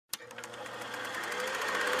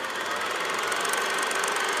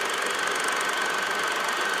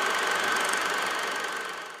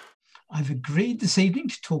agreed this evening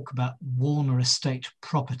to talk about Warner Estate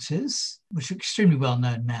properties, which are extremely well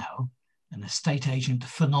known now, an estate agent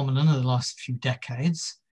phenomenon of the last few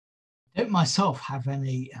decades. I don't myself have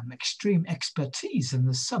any extreme expertise in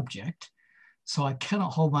the subject, so I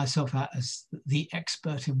cannot hold myself out as the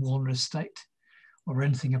expert in Warner Estate or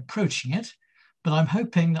anything approaching it, but I'm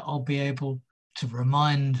hoping that I'll be able to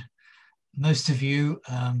remind most of you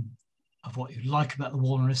of what you like about the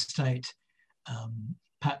Warner Estate,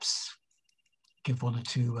 perhaps give one or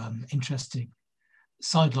two interesting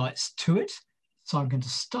sidelights to it. So I'm going to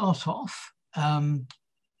start off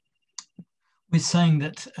with saying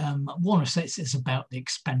that Warner Estates is about the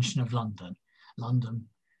expansion of London. London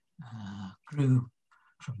grew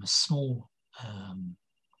from a small,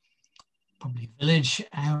 probably village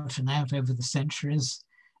out and out over the centuries.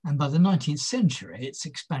 And by the 19th century, its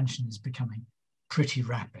expansion is becoming pretty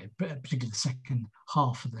rapid, particularly the second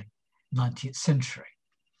half of the 19th century.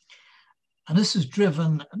 And this was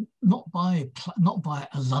driven not by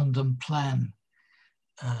a London plan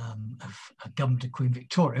of a government of Queen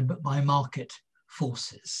Victoria, but by market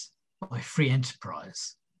forces, by free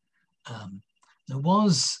enterprise. There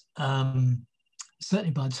was,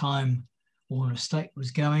 certainly by the time Warner Estate was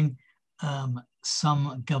going,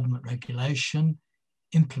 some government regulation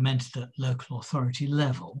implemented at local authority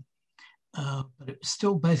level, but it was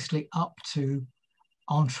still basically up to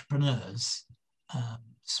entrepreneurs,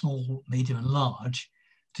 small, medium and large,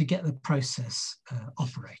 to get the process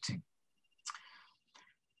operating.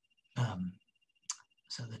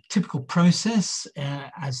 So the typical process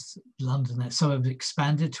as London suburbs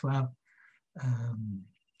expanded to our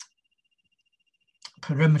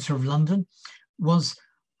perimeter of London was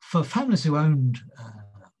for families who owned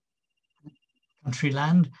country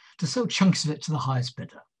land to sell chunks of it to the highest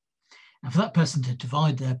bidder. And for that person to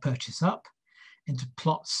divide their purchase up into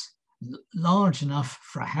plots large enough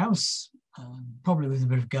for a house, probably with a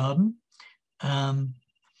bit of garden. And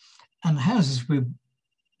the houses would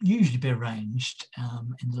usually be arranged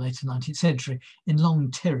in the later 19th century in long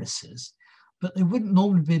terraces, but they wouldn't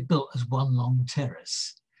normally be built as one long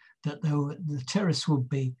terrace. That the terrace would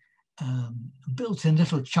be built in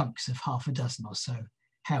little chunks of half a dozen or so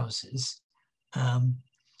houses,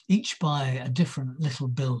 each by a different little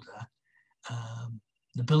builder,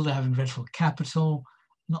 the builder having very little capital,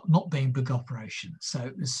 not being big operations. So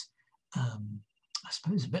it was, I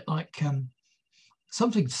suppose, a bit like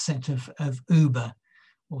something to the sense of Uber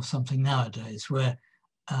or something nowadays, where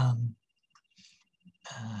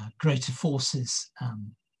greater forces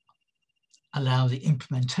allow the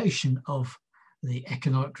implementation of the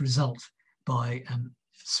economic result by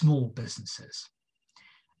small businesses.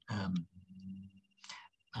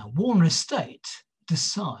 Now, Warner Estate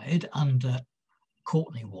decide under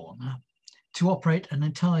Courtney Warner to operate an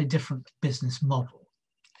entirely different business model.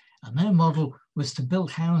 And their model was to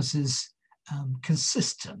build houses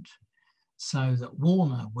consistent, so that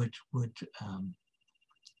Warner would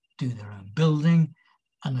do their own building,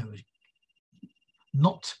 and they would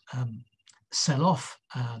not sell off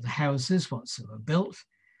the houses once they were built,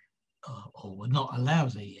 or would not allow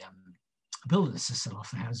the builders to sell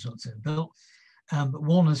off the houses once they were built. But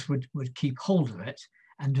Warners would keep hold of it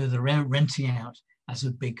and do the renting out as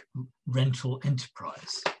a big rental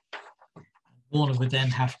enterprise. Warner would then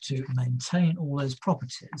have to maintain all those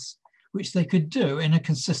properties, which they could do in a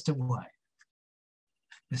consistent way.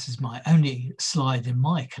 This is my only slide in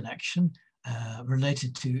my collection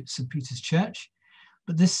related to St. Peter's Church,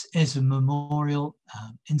 but this is a memorial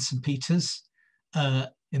in St. Peter's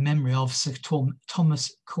in memory of Sir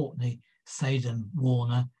Thomas Courtney Thaden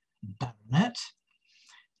Warner, Baronet,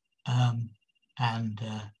 and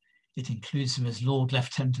it includes him as Lord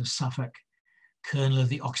Lieutenant of Suffolk, Colonel of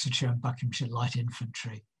the Oxfordshire and Buckinghamshire Light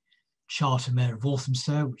Infantry, Charter Mayor of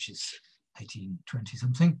Walthamstow, which is 1820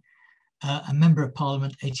 something, a Member of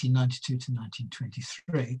Parliament 1892 to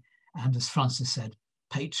 1923, and as Francis said,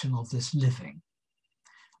 patron of this living.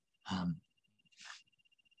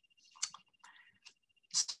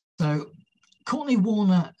 So Courtney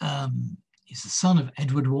Warner is the son of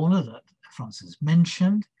Edward Warner that Francis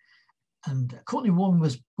mentioned, and Courtney Warner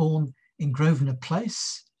was born in Grosvenor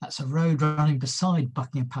Place. That's a road running beside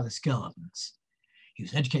Buckingham Palace Gardens. He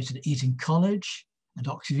was educated at Eton College and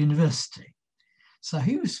Oxford University. So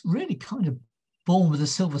he was really kind of born with a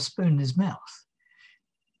silver spoon in his mouth.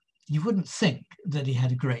 You wouldn't think that he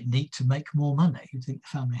had a great need to make more money. You'd think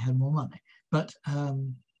the family had more money, but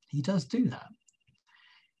he does do that.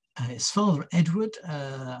 His father, Edward,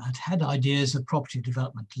 had ideas of property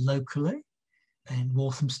development locally in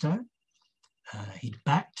Walthamstow. He'd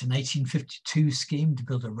backed an 1852 scheme to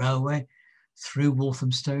build a railway through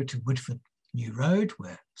Walthamstow to Woodford New Road,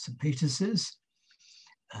 where St. Peter's is.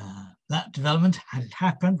 That development, had it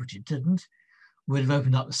happened, which it didn't, would have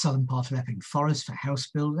opened up the southern part of Epping Forest for house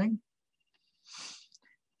building.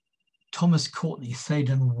 Thomas Courtney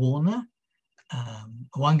Thaden Warner,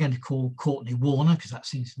 who I'm going to call Courtney Warner because that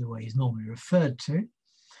seems to be the way he's normally referred to,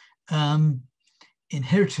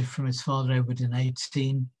 inherited from his father Edward in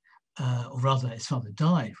 18, or rather his father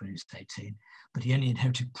died when he was 18, but he only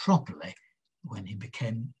inherited properly when he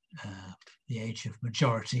became the age of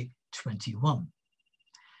majority, 21.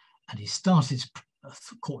 And he started,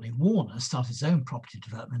 Courtney Warner started his own property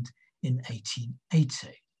development in 1880.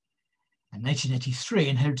 In 1883,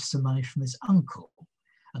 inherited some money from his uncle,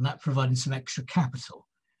 and that provided some extra capital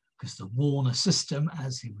because the Warner system,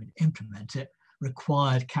 as he would implement it,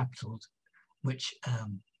 required capital which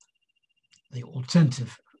the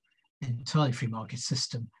alternative entirely free market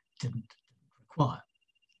system didn't require.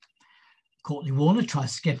 Courtney Warner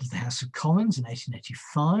tries to get into the House of Commons in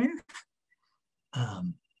 1885.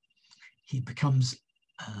 He becomes,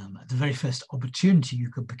 at the very first opportunity you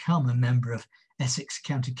could become a member of Essex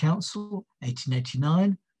County Council,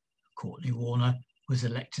 1889, Courtney Warner was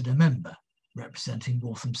elected a member representing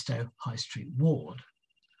Walthamstow High Street Ward.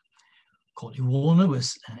 Courtney Warner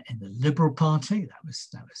was in the Liberal Party, that was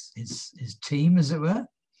his team, as it were,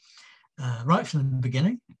 right from the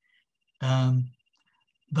beginning.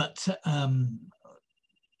 But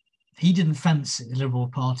he didn't fancy the Liberal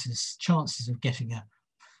Party's chances of getting a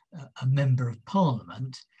member of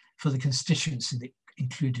Parliament for the constituency that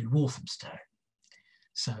included Walthamstow.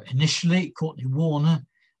 So initially, Courtney Warner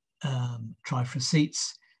tried for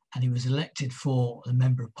seats, and he was elected for the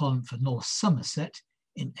Member of Parliament for North Somerset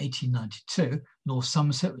in 1892. North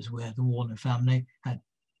Somerset was where the Warner family had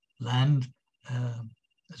land,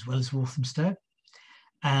 as well as Walthamstow.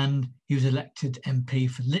 And he was elected MP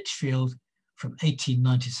for Lichfield from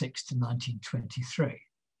 1896 to 1923.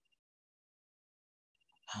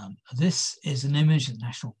 This is an image at the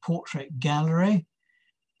National Portrait Gallery.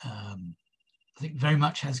 I think very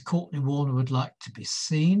much as Courtney Warner would like to be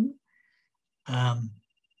seen.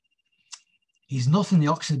 He's not in the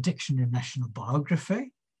Oxford Dictionary of National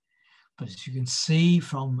Biography, but as you can see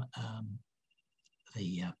from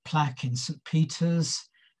the plaque in St. Peter's,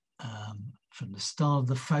 from the style of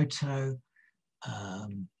the photo,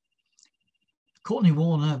 Courtney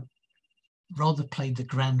Warner rather played the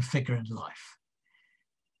grand figure in life.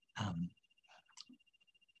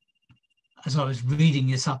 As I was reading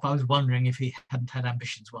this up, I was wondering if he hadn't had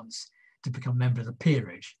ambitions once to become a member of the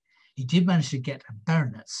peerage. He did manage to get a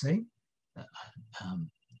baronetcy and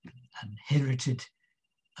inherited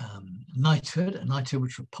knighthood, a knighthood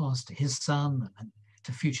which would pass to his son and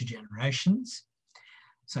to future generations.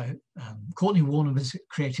 So Courtney Warner was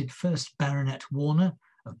created first Baronet Warner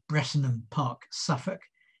of Brettenham Park, Suffolk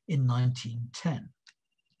in 1910.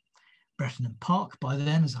 Brettenham Park, by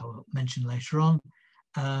then, as I will mention later on,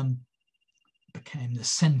 became the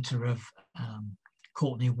centre of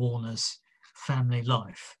Courtney Warner's family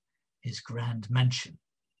life, his grand mansion.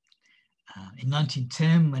 In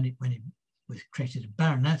 1910, when he was created a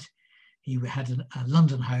baronet, he had a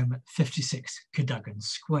London home at 56 Cadogan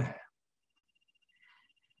Square.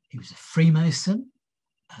 He was a Freemason.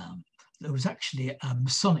 There was actually a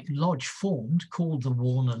Masonic lodge formed called the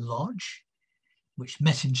Warner Lodge, which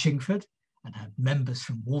met in Chingford and had members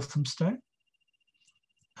from Walthamstow.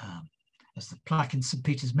 As the plaque in St.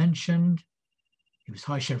 Peter's mentioned, he was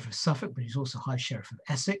High Sheriff of Suffolk, but he's also High Sheriff of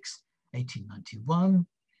Essex, 1891.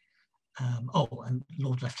 And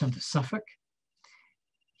Lord Lieutenant of Suffolk.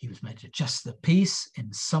 He was made a Justice of the Peace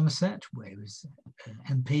in Somerset, where he was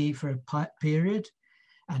MP for a period.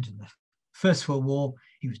 And in the First World War,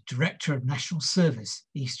 he was Director of National Service,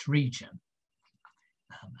 East Region.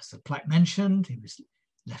 As the plaque mentioned, he was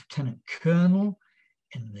Lieutenant Colonel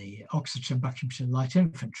in the Oxfordshire and Buckinghamshire Light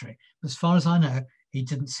Infantry. But as far as I know, he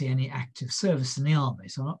didn't see any active service in the army,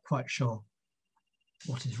 so I'm not quite sure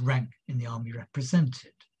what his rank in the army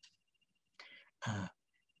represented.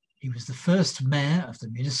 He was the first mayor of the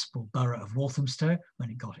municipal borough of Walthamstow when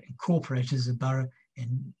it got incorporated as a borough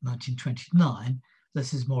in 1929.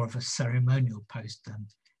 This is more of a ceremonial post than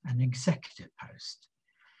an executive post.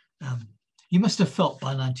 You must have felt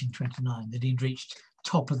by 1929 that he'd reached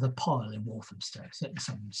top of the pile in Walthamstow, certainly in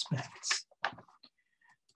some respects.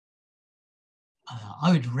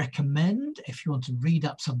 I would recommend, if you want to read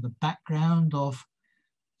up some of the background of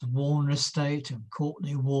the Warner estate and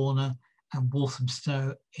Courtney Warner and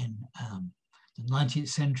Walthamstow in the 19th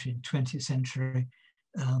century and 20th century,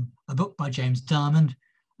 a book by James Diamond,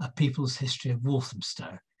 A People's History of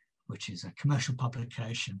Walthamstow, which is a commercial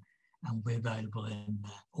publication and will be available in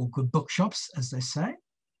all good bookshops, as they say.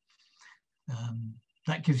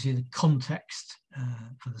 That gives you the context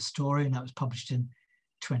for the story, and that was published in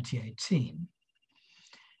 2018.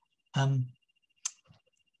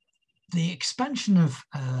 The expansion of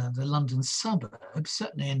the London suburbs,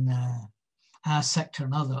 certainly in our sector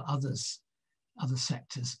and other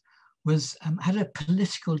sectors, had a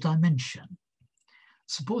political dimension.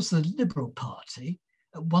 Supporters of the Liberal Party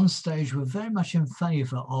at one stage were very much in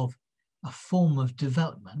favour of a form of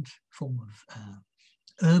development, form of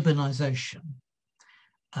urbanisation,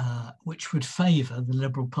 which would favour the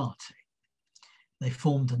Liberal Party. They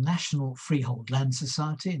formed the National Freehold Land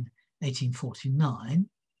Society in 1849.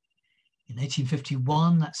 In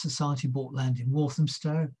 1851, that society bought land in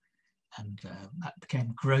Walthamstow, and that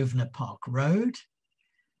became Grosvenor Park Road.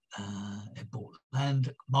 It bought land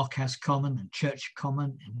at Markhouse Common and Church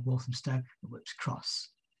Common in Walthamstow and Whipps Cross.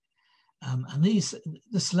 And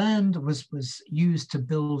this land was used to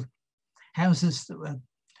build houses that were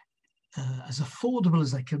as affordable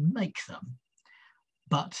as they could make them,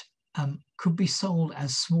 but could be sold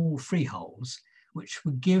as small freeholds, which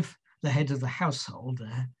would give the head of the household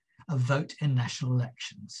there a vote in national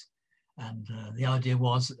elections. And the idea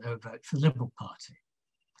was that they would vote for the Liberal Party.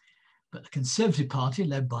 But the Conservative Party,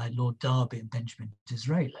 led by Lord Derby and Benjamin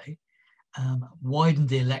Disraeli, widened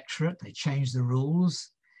the electorate. They changed the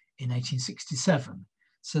rules in 1867.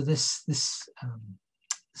 So this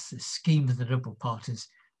scheme of the Liberal parties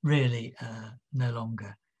really no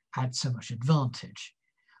longer had so much advantage.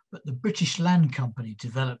 But the British Land Company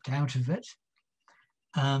developed out of it,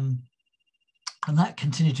 and that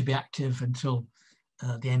continued to be active until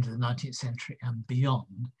the end of the 19th century and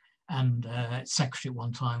beyond. And its secretary at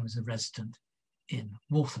one time was a resident in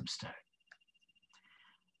Walthamstow.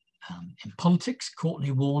 In politics,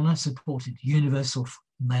 Courtney Warner supported universal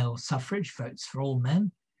male suffrage, votes for all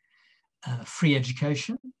men, free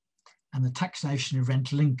education, and the taxation of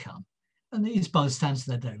rental income. And these, by the standards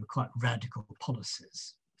of their day, were quite radical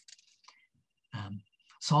policies.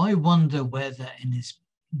 So I wonder whether in his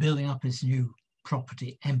building up his new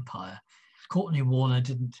property empire, Courtney Warner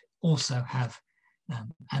didn't also have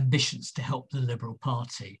ambitions to help the Liberal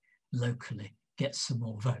Party locally get some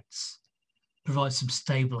more votes, provide some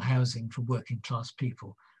stable housing for working class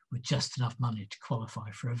people with just enough money to qualify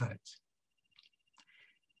for a vote.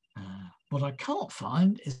 What I can't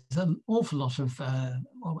find is an awful lot of,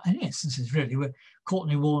 well, any instances really, where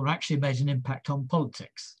Courtney Warner actually made an impact on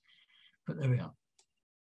politics. But there we are.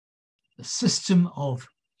 The system of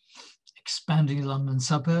expanding London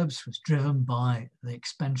suburbs was driven by the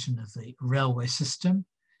expansion of the railway system.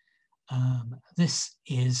 This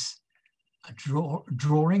is a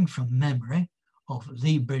drawing from memory of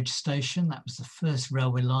Lea Bridge Station. That was the first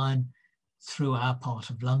railway line through our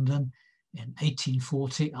part of London in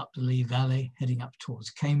 1840 up the Lea Valley, heading up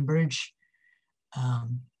towards Cambridge.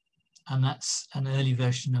 And that's an early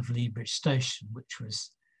version of Lea Bridge Station, which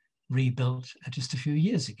was rebuilt just a few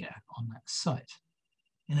years ago on that site.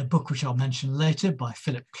 In a book which I'll mention later by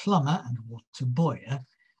Philip Plummer and Walter Boyer,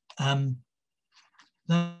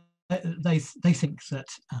 they think that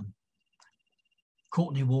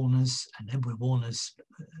Courtney Warner's and Edward Warner's,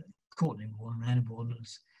 Courtney Warner and Edward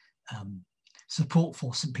Warner's support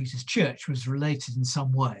for St Peter's Church was related in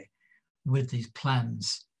some way with these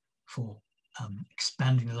plans for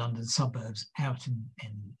expanding the London suburbs out in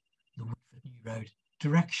the Woodford New Road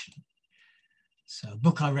direction. So a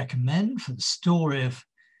book I recommend for the story of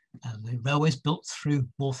the railways built through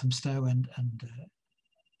Walthamstow and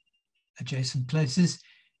adjacent places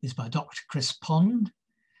is by Dr. Chris Pond,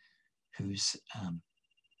 who's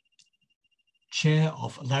chair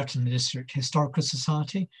of Leyton District Historical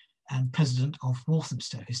Society and president of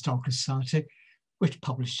Walthamstow Historical Society, which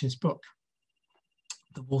published his book,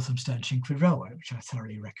 The Walthamstow and Chingford Railway, which I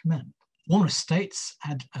thoroughly recommend. Warner Estates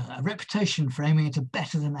had a reputation for aiming at a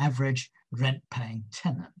better than average rent-paying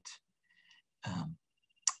tenant.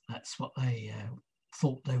 That's what they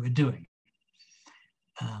thought they were doing.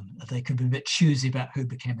 They could be a bit choosy about who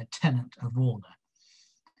became a tenant of Warner.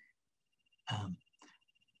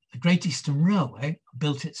 The Great Eastern Railway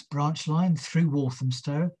built its branch line through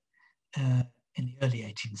Walthamstow in the early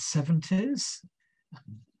 1870s.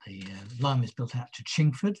 The line was built out to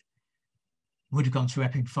Chingford, would have gone through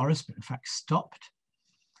Epping Forest, but in fact stopped.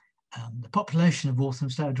 The population of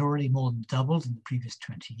Walthamstow had already more than doubled in the previous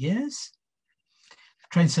 20 years.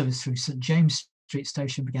 Train service through St James Street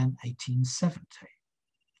Station began 1870.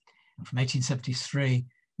 And from 1873,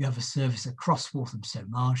 you have a service across Walthamstow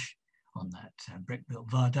Marsh on that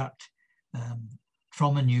brick-built viaduct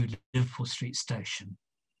from a new Liverpool Street Station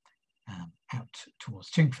out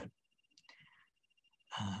towards Chingford.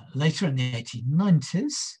 Later in the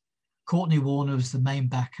 1890s, Courtney Warner was the main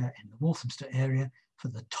backer in the Walthamstow area for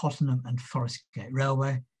the Tottenham and Forest Gate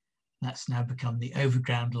Railway. That's now become the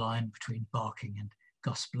overground line between Barking and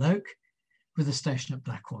Gospel Oak, with a station at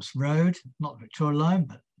Black Horse Road, not the Victoria line,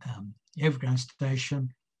 but the overground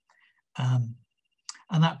station. And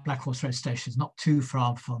that Black Horse Road station is not too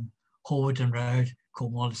far from Horwoodden Road,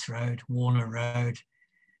 Cornwallis Road, Warner Road,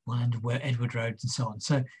 and Edward Road, and so on.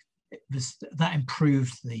 So that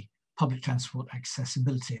improved the public transport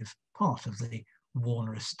accessibility of part of the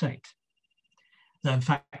Warner estate. Though in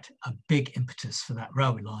fact, a big impetus for that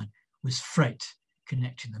railway line was freight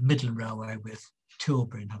connecting the Midland Railway with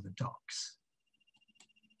Tilbury and other docks.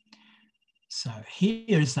 So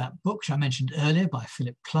here is that book which I mentioned earlier by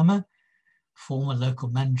Philip Plummer, former local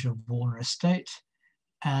manager of Warner Estate,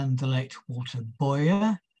 and the late Walter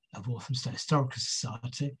Boyer of Walthamstow Historical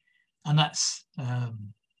Society. And that's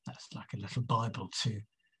like a little Bible to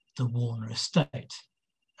the Warner Estate,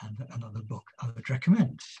 and another book I would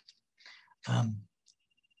recommend.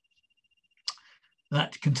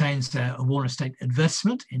 That contains a Warner Estate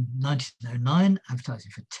advertisement in 1909,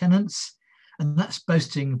 advertising for tenants, and that's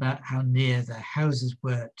boasting about how near their houses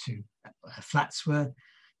were to, flats were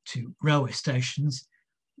to railway stations,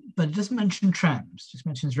 but it doesn't mention trams, just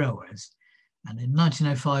mentions railways. And in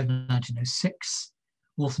 1905 and 1906,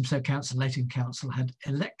 Walthamstow Council, Leyton Council had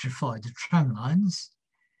electrified the tram lines,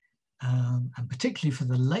 and particularly for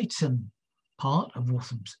the Leyton part of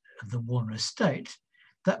the Warner Estate,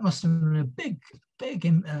 that must have been a big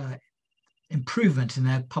improvement in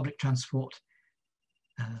their public transport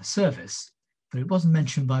service, but it wasn't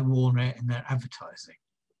mentioned by Warner in their advertising.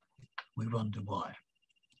 We wonder why.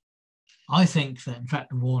 I think that in fact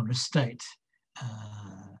the Warner Estate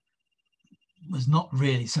was not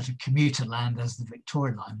really such a commuter land as the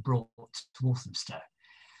Victoria line brought to Walthamstow.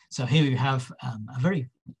 So here we have a very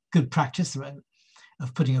good practice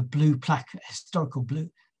of putting a blue plaque, a historical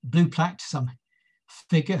blue plaque to some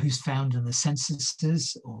figure who's found in the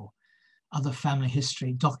censuses or other family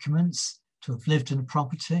history documents to have lived in a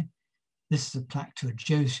property. This is a plaque to a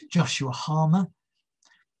Joshua Harmer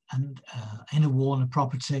and in a Warner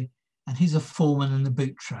property, and he's a foreman in the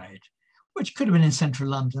boot trade, which could have been in central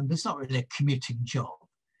London, but it's not really a commuting job.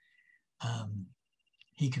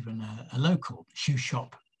 He could have been a local shoe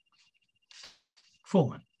shop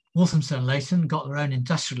foreman. Walthamstow and Leyton got their own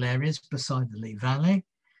industrial areas beside the Lee Valley.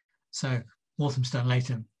 So Walthamstow and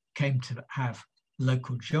Leyton came to have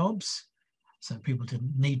local jobs, so people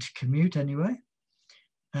didn't need to commute anyway.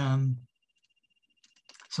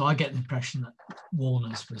 So I get the impression that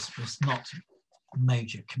Warner's was not a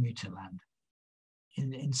major commuter land.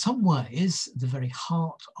 In some ways, the very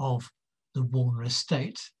heart of the Warner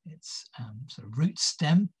Estate, its sort of root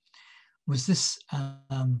stem, was this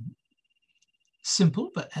simple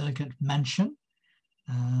but elegant mansion,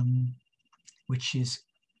 which is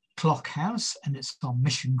Clock House, and it's on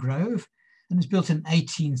Mission Grove, and it's built in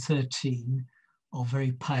 1813 of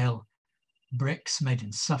very pale bricks made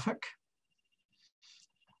in Suffolk.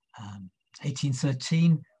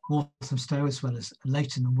 1813, Walthamstow, as well as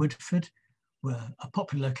Leyton and Woodford, were a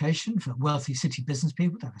popular location for wealthy city business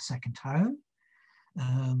people to have a second home.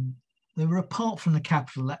 They were apart from the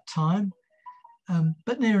capital at that time,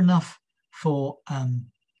 but near enough for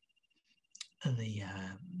the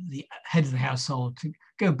head of the household to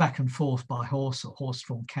go back and forth by horse or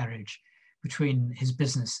horse-drawn carriage between his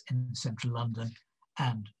business in central London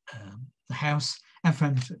and the house, and for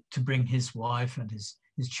him to bring his wife and his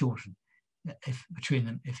children between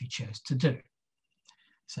them if he chose to do.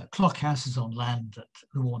 So Clock House is on land that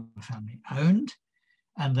the Warner family owned,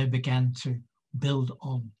 and they began to build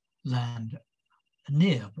on land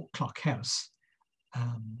near Clock House,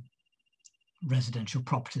 residential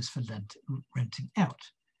properties for renting out,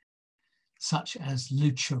 such as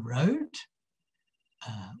Lucha Road,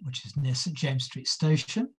 which is near St James Street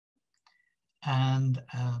Station, and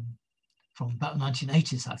from about the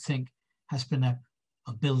 1980s, I think, has been a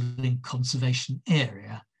building conservation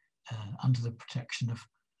area under the protection of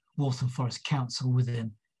Waltham Forest Council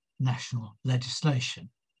within national legislation.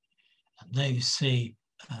 And there you see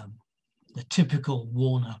the typical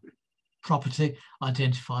Warner property,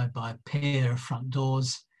 identified by a pair of front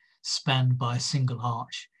doors spanned by a single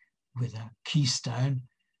arch with a keystone,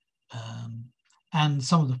 and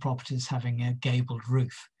some of the properties having a gabled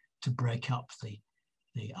roof to break up the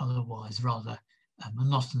otherwise rather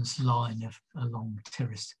monotonous line of a long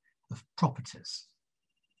terrace of properties.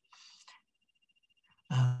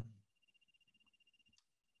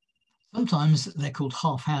 Sometimes they're called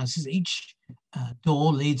half houses. Each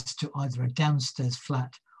door leads to either a downstairs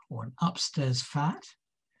flat or an upstairs flat.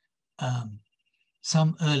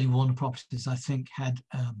 Some early Warner properties, I think, had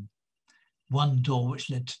one door which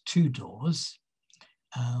led to two doors,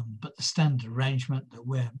 but the standard arrangement that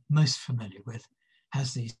we're most familiar with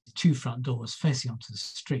has these two front doors facing onto the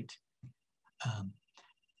street.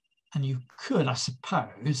 And you could, I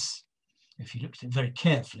suppose, if you looked at it very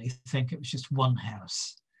carefully, think it was just one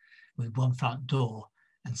house with one front door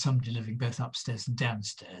and somebody living both upstairs and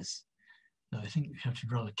downstairs. So I think you have to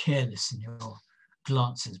be rather careless in your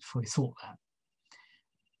glances before you thought that.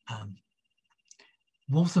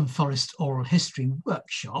 Waltham Forest Oral History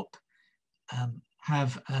Workshop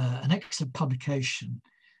have an excellent publication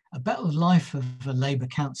about the life of a Labour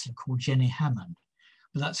councillor called Jenny Hammond.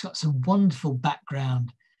 But that's got some wonderful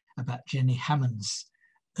background about Jenny Hammond's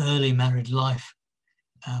early married life,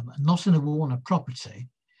 not in a Warner property,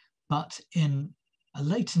 but in a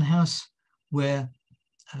Leyton house where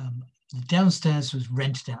the downstairs was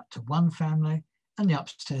rented out to one family and the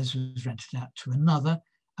upstairs was rented out to another,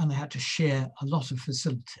 and they had to share a lot of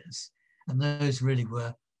facilities. And those really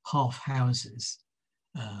were half houses.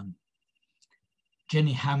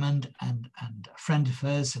 Jenny Hammond and a friend of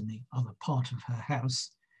hers in the other part of her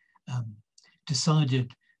house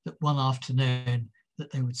decided that one afternoon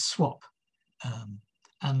that they would swap,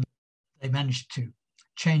 and they managed to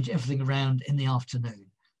change everything around in the afternoon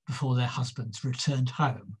before their husbands returned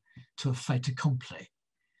home to a fait accompli.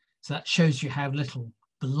 So that shows you how little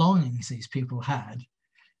belongings these people had,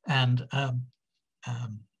 and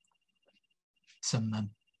some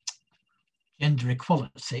gender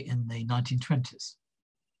equality in the 1920s.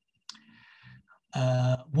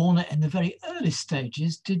 Warner, in the very early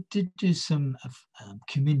stages, did do some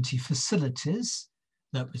community facilities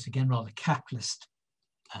that was, again, rather capitalist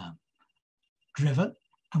driven.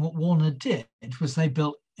 And what Warner did was they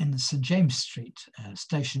built in the St James Street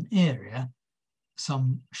station area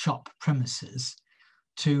some shop premises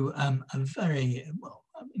to a very, well,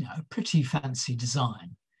 a pretty fancy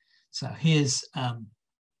design. So here's a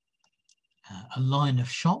line of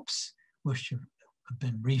shops which have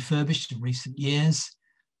been refurbished in recent years.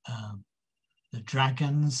 The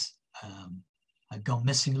Dragons had gone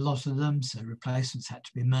missing, a lot of them, so replacements had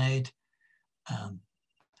to be made.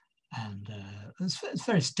 And there's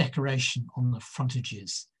various decoration on the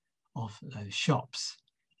frontages of those shops.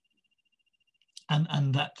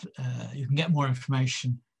 And that you can get more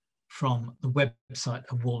information from the website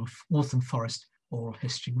of Waltham Forest Oral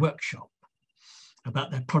History Workshop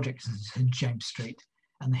about their projects in St James Street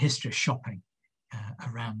and the history of shopping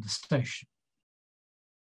around the station.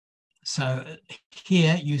 So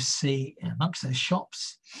here you see amongst those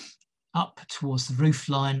shops up towards the roof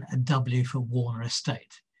line a W for Warner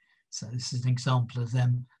Estate. So this is an example of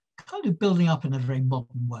them kind of building up in a very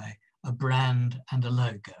modern way a brand and a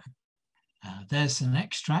logo. There's an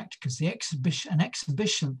extract, because an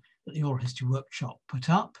exhibition that the Oral History Workshop put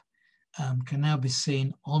up can now be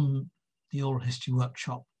seen on the Oral History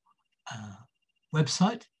Workshop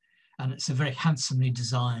website, and it's a very handsomely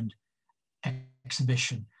designed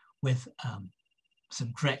exhibition with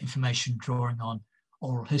some great information drawing on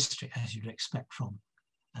oral history, as you'd expect from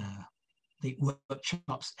the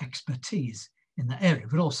workshop's expertise in that area,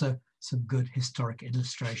 but also some good historic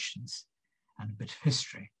illustrations and a bit of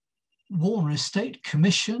history. Warner Estate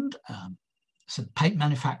commissioned some paint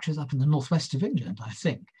manufacturers up in the northwest of England, I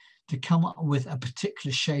think, to come up with a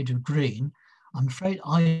particular shade of green. I'm afraid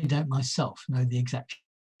I don't myself know the exact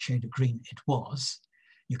shade of green it was.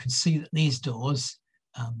 You can see that these doors,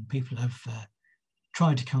 people have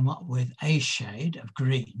tried to come up with a shade of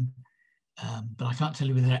green, but I can't tell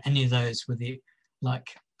you whether any of those were like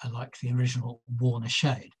the original Warner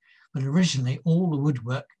shade. But originally, all the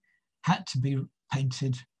woodwork had to be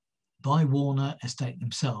painted by Warner Estate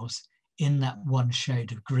themselves in that one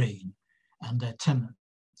shade of green, and their tenants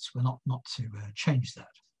were not to change that.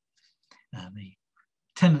 The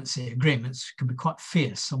tenancy agreements can be quite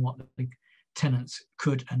fierce on what the tenants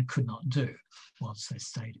could and could not do whilst they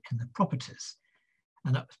stayed in the properties.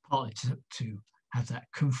 And that was partly to have that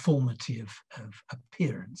conformity of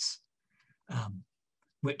appearance,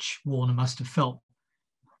 which Warner must have felt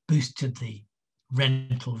boosted the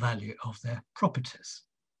rental value of their properties.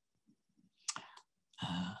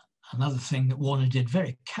 Another thing that Warner did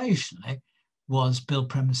very occasionally was build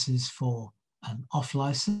premises for an off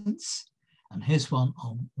license. And here's one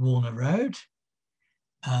on Warner Road,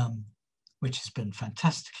 which has been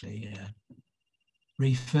fantastically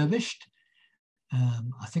refurbished.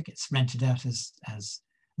 I think it's rented out as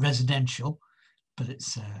residential, but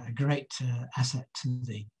it's a great asset to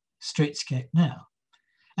the streetscape now.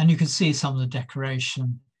 And you can see some of the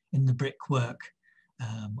decoration in the brickwork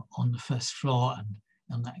on the first floor and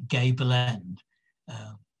on that gable end,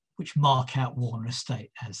 which mark out Warner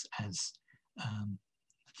Estate as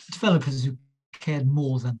developers who cared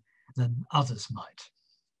more than others might.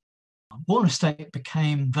 Warner Estate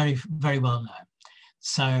became very, very well known.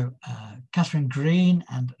 So Catherine Green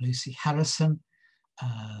and Lucy Harrison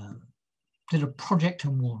did a project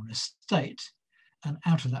on Waltham Estate, and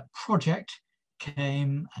out of that project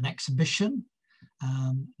came an exhibition,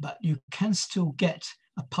 but you can still get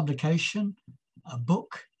a publication, a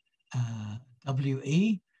book,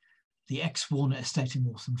 WE, The Ex-Warner Estate in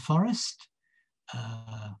Waltham Forest.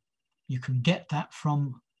 You can get that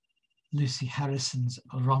from Lucy Harrison's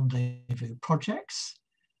Rendezvous projects.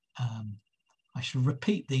 I shall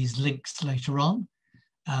repeat these links later on,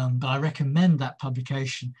 but I recommend that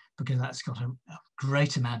publication because that's got a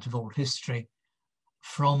great amount of oral history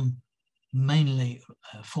from mainly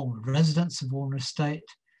former residents of Warner Estate,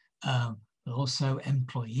 but also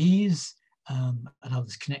employees and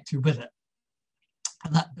others connected with it.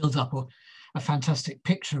 And that builds up a fantastic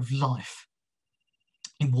picture of life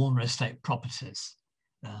in Warner Estate properties,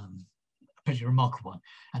 a pretty remarkable one.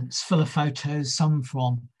 And it's full of photos, some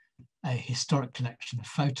from a historic collection of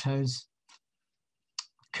photos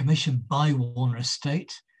commissioned by Warner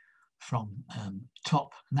Estate from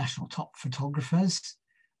national top photographers,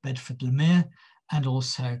 Bedford Lemire, and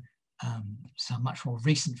also some much more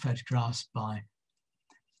recent photographs by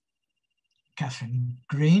Catherine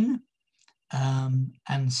Green,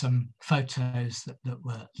 and some photos that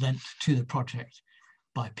were lent to the project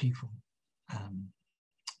by people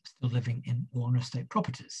still living in Warner Estate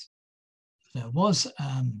properties. There was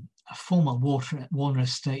a former Warner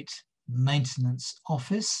Estate maintenance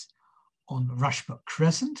office on Rushbrook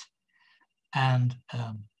Crescent, and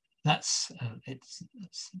it's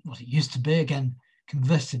what it used to be, again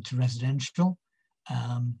converted to residential,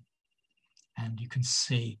 and you can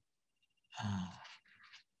see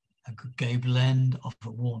a good gable end of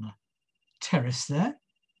a Warner terrace there.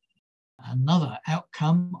 Another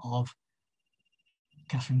outcome of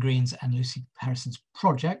Catherine Green's and Lucy Harrison's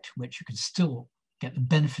project, which you can still get the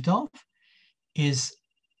benefit of, is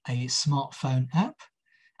a smartphone app,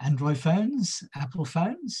 Android phones, Apple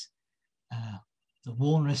phones, the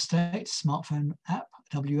Warner Estate smartphone app,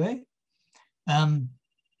 WA,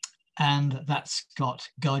 and that's got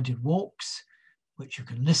guided walks, which you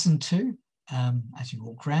can listen to as you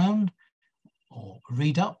walk around, or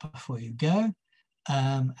read up before you go,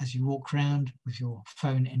 as you walk around with your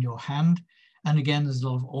phone in your hand. And again, there's a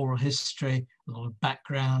lot of oral history, a lot of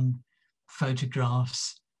background,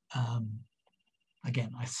 photographs.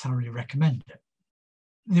 Again, I thoroughly recommend it.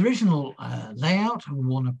 The original layout of a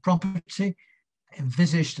Warner property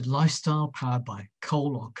envisaged a lifestyle powered by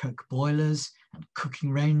coal or coke boilers and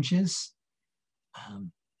cooking ranges.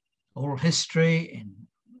 Oral history in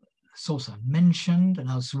source I've mentioned and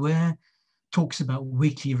elsewhere talks about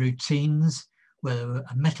weekly routines where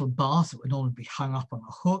a metal bath that would normally be hung up on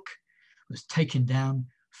a hook was taken down,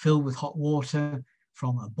 filled with hot water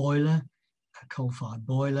from a boiler, a coal-fired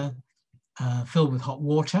boiler, filled with hot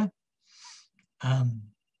water.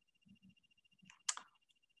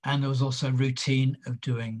 And there was also a routine of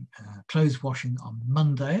doing clothes washing on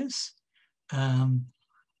Mondays, and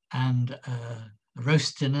a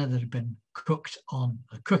roast dinner that had been cooked on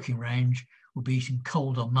a cooking range would be eaten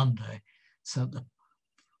cold on Monday, so that the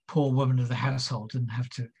poor woman of the household didn't have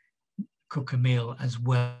to cook a meal as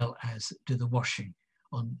well as do the washing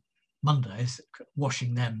on Mondays,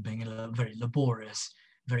 washing them being a very laborious,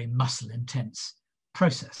 very muscle-intense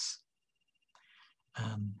process.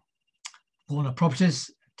 Warner properties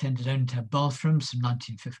tended only to have bathrooms from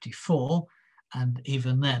 1954, and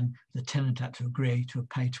even then the tenant had to agree to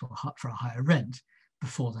pay for a higher rent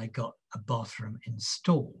before they got a bathroom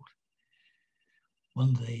installed.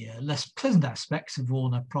 One of the less pleasant aspects of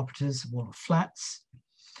Warner properties, Warner flats,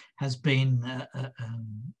 has been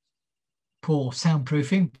poor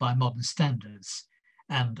soundproofing by modern standards,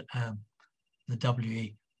 and the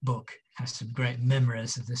WE book has some great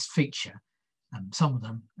memories of this feature, some of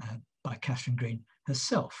them by Catherine Green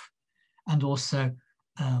herself. And also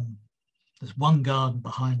there's one garden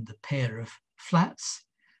behind the pair of flats,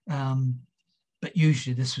 but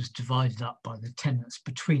usually this was divided up by the tenants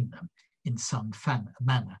between them in some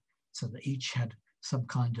manner, so that each had some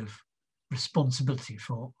kind of responsibility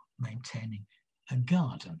for maintaining a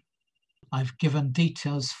garden. I've given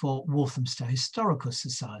details for Walthamstow Historical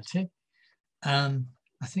Society.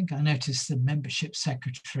 I think I noticed the membership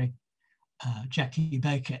secretary, Jackie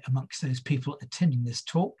Baker, amongst those people attending this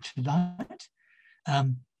talk tonight.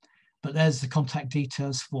 But there's the contact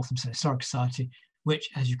details for Walthamstow Historical Society, which,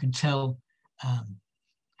 as you can tell,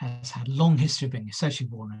 has had a long history of being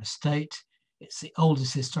associated with Warner Estate. It's the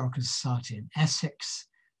oldest historical society in Essex.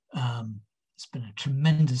 It's been a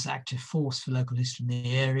tremendous active force for local history in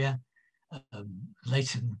the area.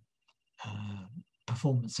 Leyton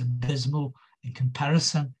performance abysmal in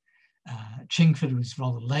comparison. Chingford was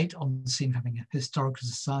rather late on the scene of having a historical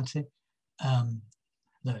society,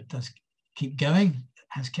 though it does keep going,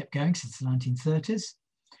 has kept going since the 1930s.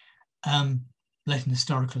 Leyton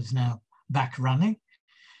Historical is now back running,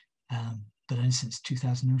 but only since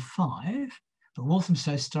 2005. But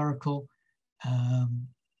Walthamstow Historical,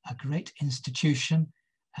 a great institution,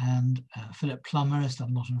 and Philip Plummer has done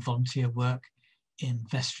a lot of volunteer work in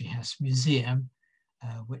Vestry House Museum,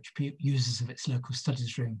 which users of its local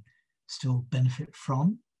studies room still benefit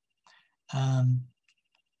from.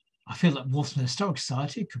 I feel that Waltham Historical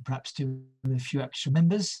Society could perhaps do with a few extra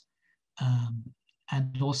members,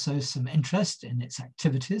 and also some interest in its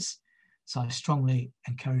activities. So I strongly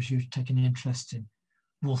encourage you to take an interest in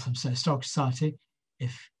Waltham Historical Society,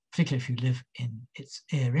 particularly if you live in its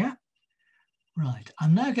area. Right,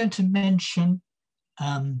 I'm now going to mention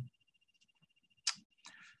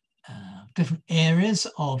different areas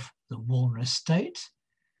of the Warner Estate.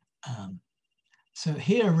 So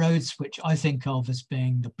here are roads which I think of as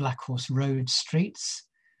being the Black Horse Road streets,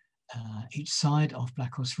 each side of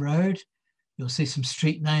Black Horse Road. You'll see some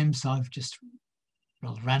street names I've just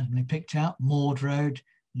rather randomly picked out: Maud Road,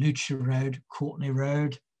 Lucia Road, Courtney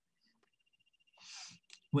Road,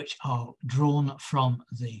 which are drawn from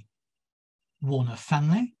the Warner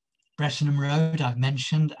family. Brettenham Road I've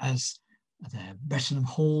mentioned as the Brettenham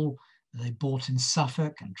Hall they bought in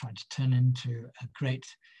Suffolk and tried to turn into a great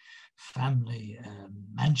family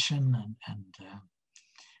mansion and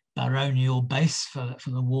baronial base for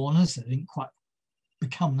the Warners. They didn't quite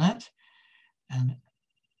become that. And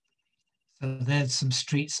so there's some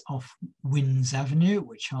streets off Winds Avenue,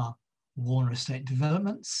 which are Warner Estate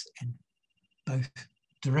developments in both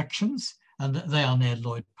directions, and they are near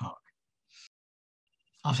Lloyd Park.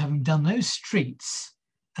 After having done those streets,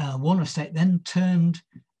 Warner Estate then turned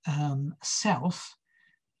south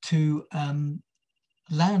to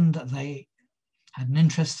land that they had an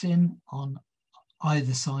interest in on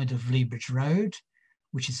either side of Leabridge Road,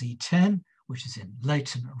 which is E10, which is in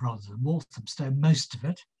Leyton rather than Walthamstow, most of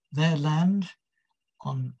it. Their land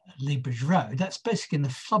on Leabridge Road, that's basically in the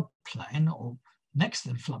floodplain or next to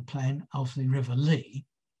the floodplain of the River Lee,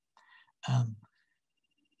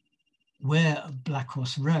 where Black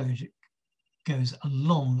Horse Road goes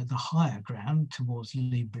along the higher ground towards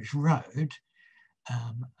Leabridge Road.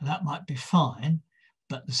 That might be fine,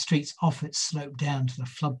 but the streets off it slope down to the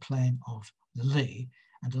floodplain of the Lee,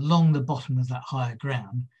 and along the bottom of that higher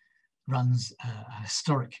ground runs a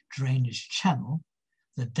historic drainage channel,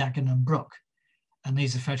 the Dagenham Brook. And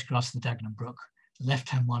these are photographs of the Dagenham Brook. The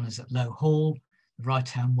left-hand one is at Low Hall, the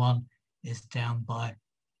right-hand one is down by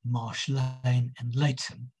Marsh Lane and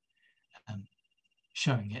Leyton,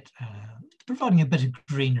 showing it, providing a bit of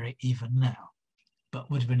greenery even now,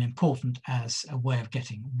 but would have been important as a way of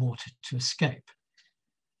getting water to escape.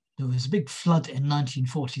 There was a big flood in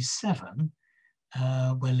 1947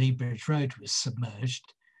 where Leabridge Road was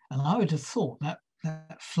submerged, and I would have thought that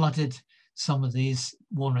flooded some of these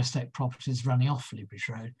Warner Estate properties running off Leabridge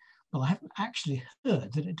Road, but I haven't actually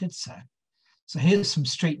heard that it did so. So here's some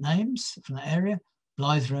street names from the area: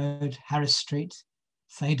 Blythe Road, Harris Street,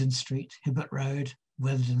 Thaden Street, Hibbert Road,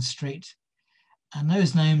 Weatherden Street. And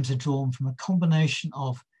those names are drawn from a combination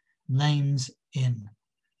of names in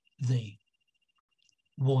the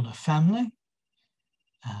Warner family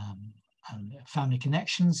and family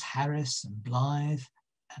connections, Harris and Blythe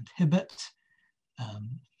and Hibbert.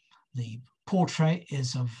 The portrait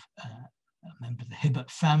is of a member of the Hibbert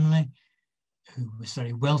family who was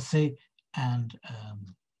very wealthy and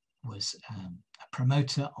was a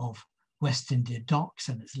promoter of West India docks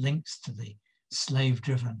and its links to the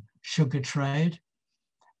slave-driven sugar trade.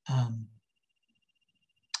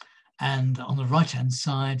 And on the right-hand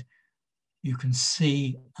side, you can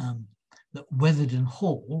see that Weatherden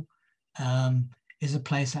Hall is a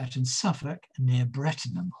place out in Suffolk near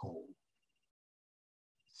Brettenham Hall.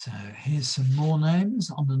 So here's some more names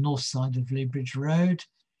on the north side of Leabridge Road.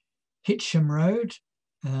 Hitcham Road,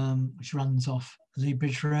 which runs off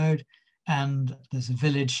Leabridge Road, and there's a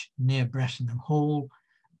village near Brettenham Hall,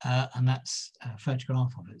 and that's a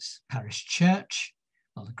photograph of its parish church,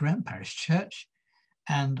 well, the Grand Parish Church,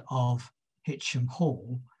 and of Hitcham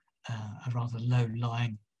Hall, a rather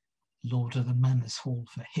low-lying Lord of the Manors Hall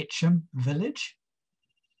for Hitcham village.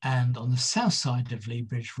 And on the south side of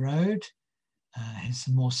Leabridge Road, here's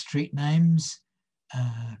some more street names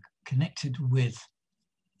connected with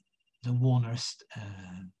the Warner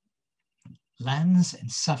lands in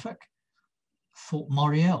Suffolk: Thorpe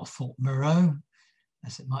Moriel, Thorpe Moreau,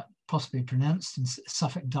 as it might possibly be pronounced in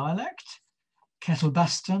Suffolk dialect.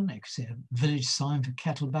 Kettlebaston, you can see a village sign for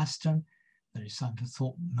Kettlebaston, village sign for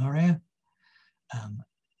Thorpe Moria.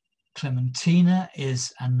 Clementina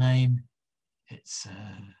is a name, it's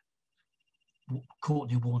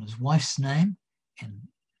Courtney Warner's wife's name,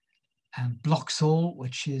 and Bloxhall,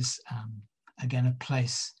 which is again a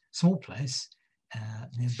place, small place,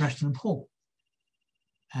 near Brettenham Hall.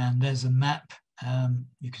 And there's a map,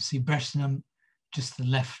 you can see Brettenham just to the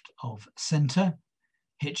left of centre,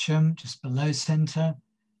 Hitcham just below centre,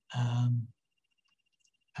 and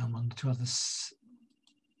one or two other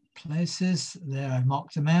places. There I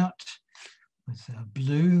marked them out with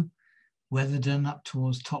blue. Weatherden up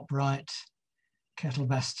towards top right,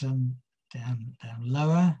 Kettlebaston down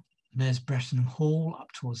lower. And there's Brettenham Hall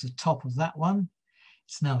up towards the top of that one.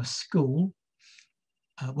 It's now a school.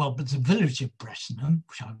 Well, but the village of Brettenham,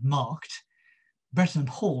 which I've marked, Brettenham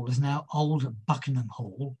Hall is now Old Buckingham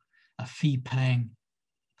Hall, a fee-charging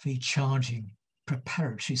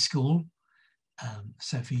preparatory school.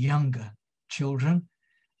 So for younger children,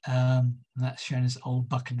 and that's shown as Old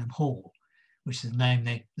Buckingham Hall, which is the name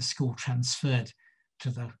the school transferred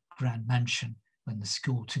to the Grand Mansion when the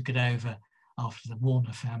school took it over after the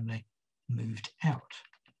Warner family moved out.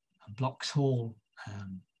 And Bloxhall,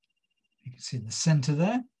 you can see in the centre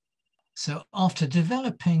there. So after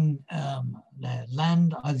developing their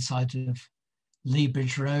land either side of Lea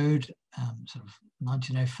Bridge Road, sort of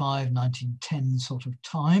 1905, 1910 sort of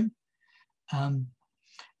time,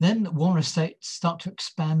 then the Warner Estate start to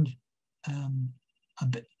expand a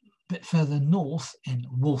bit further north in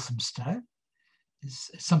Walthamstow.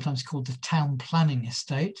 It's sometimes called the Town Planning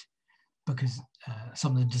Estate because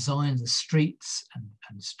some of the design of the streets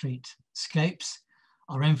and streetscapes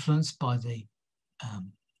are influenced by the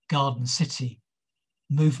Garden City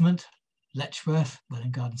movement, Letchworth,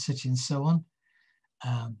 Welwyn Garden City and so on.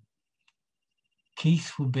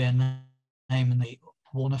 Keith would be a name in the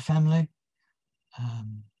Warner family.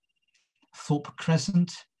 Thorpe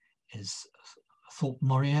Crescent is Thorpe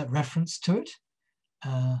Moria reference to it.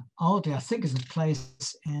 Ardley, I think, is a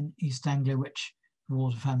place in East Anglia which the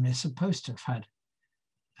Warner family is supposed to have had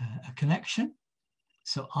a connection.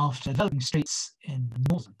 So after developing streets in the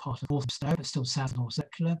northern part of Walthamstow, but still south of North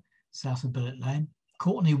Circular, south of Billet Lane,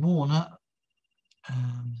 Courtney Warner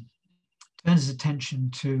turns his attention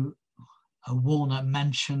to a Warner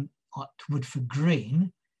mansion at Woodford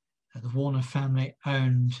Green. The Warner family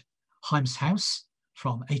owned Himes House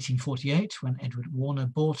from 1848 when Edward Warner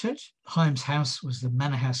bought it. Himes House was the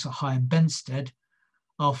manor house of Higham Benstead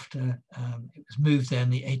after it was moved there in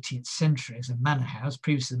the 18th century as a manor house.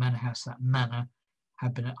 Previously the manor house, that manor,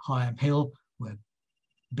 had been at Higham Hill, where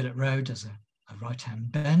Billet Road does a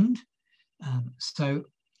right-hand bend.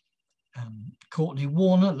 Courtney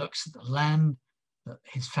Warner looks at the land that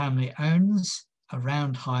his family owns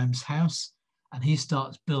around Himes House, and he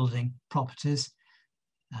starts building properties.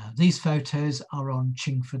 These photos are on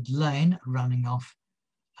Chingford Lane, running off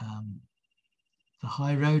the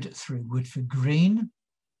high road through Woodford Green.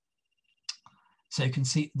 So you can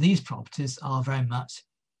see these properties are very much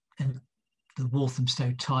in the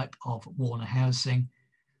Walthamstow type of Warner housing,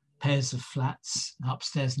 pairs of flats, an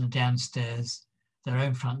upstairs and a downstairs, their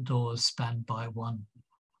own front doors spanned by one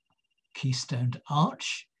keystoned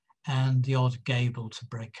arch and the odd gable to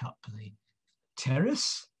break up the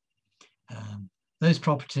terrace. Those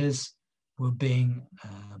properties were being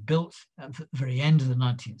built at the very end of the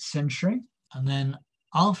 19th century. And then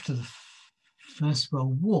after the First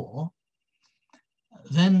World War,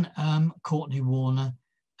 then Courtney Warner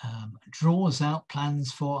draws out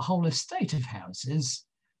plans for a whole estate of houses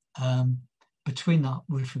between the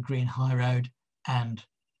Woodford Green High Road and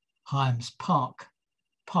Himes Park,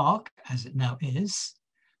 as it now is.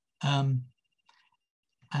 And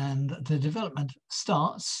the development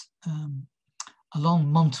starts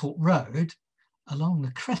along Montauk Road, along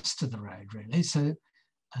the crest of the road, really. So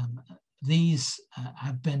these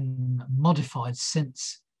have been modified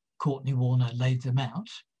since Courtney Warner laid them out,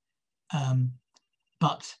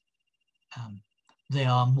 but they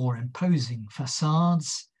are more imposing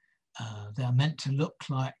facades. They are meant to look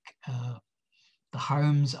like the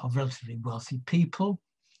homes of relatively wealthy people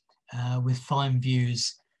with fine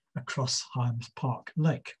views across Himes Park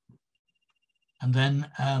Lake. And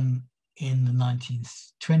then in the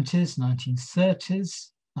 1920s,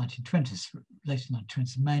 1930s, 1920s, later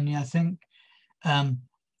 1920s mainly, I think,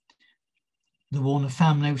 the Warner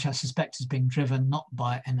family, which I suspect is being driven not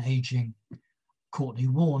by an aging Courtney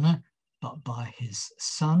Warner, but by his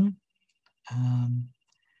son,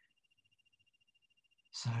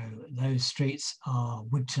 So those streets are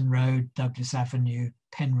Wigton Road, Douglas Avenue,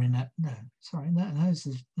 Penryn.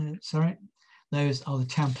 Those are the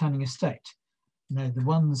town planning estate. No, the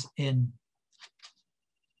ones in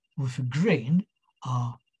Woodford Green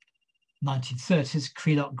are 1930s,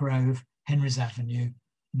 Creelock Grove, Henry's Avenue,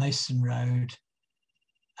 Mason Road.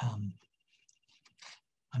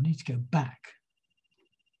 I need to go back.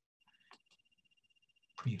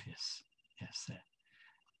 Previous, yes, there.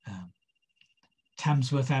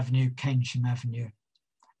 Tamsworth Avenue, Keynsham Avenue.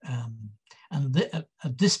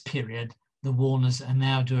 At this period, the Warners are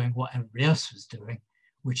now doing what everybody else was doing,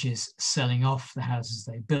 which is selling off the houses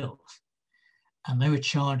they built. And they were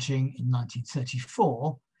charging in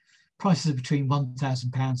 1934 prices between £1,000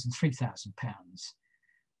 and £3,000.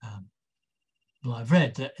 Well, I've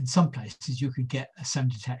read that in some places you could get a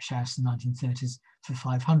semi-detached house in the 1930s for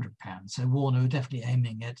 £500. So Warner were definitely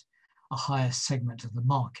aiming at a higher segment of the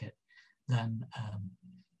market than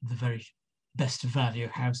the very best of value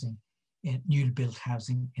housing, newly built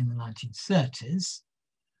housing in the 1930s.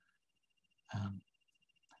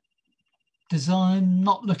 Design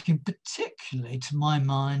not looking particularly, to my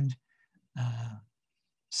mind,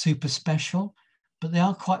 super special, but they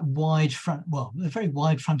are quite wide front, well, they're very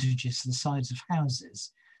wide frontages to the sides of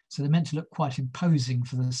houses. So they're meant to look quite imposing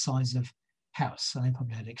for the size of house. And they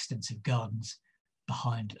probably had extensive gardens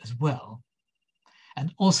behind as well.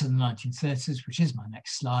 And also in the 1930s, which is my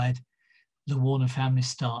next slide, the Warner family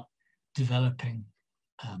start developing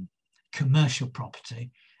commercial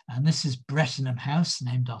property. And this is Brettenham House,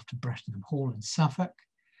 named after Brettenham Hall in Suffolk.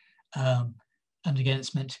 And again,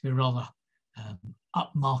 it's meant to be a rather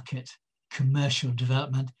upmarket commercial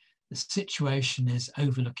development. The situation is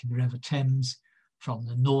overlooking the River Thames from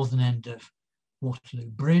the northern end of Waterloo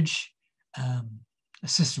Bridge. A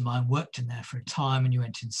sister of mine worked in there for a time, and you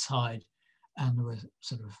went inside and there were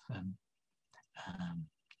sort of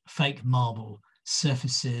fake marble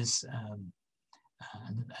surfaces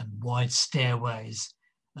and wide stairways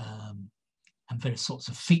and various sorts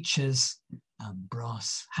of features,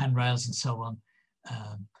 brass handrails and so on,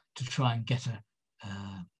 to try and get a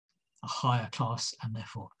higher class and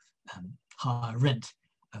therefore higher rent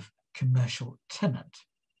of commercial tenant.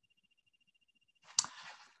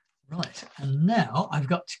 Right, and now I've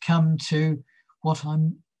got to come to what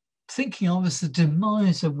I'm thinking of as the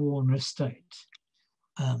demise of Warner Estate.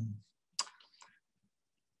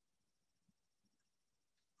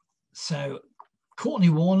 So Courtney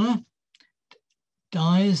Warner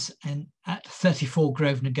dies at 34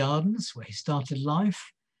 Grosvenor Gardens, where he started life.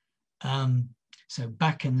 So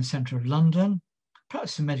back in the centre of London,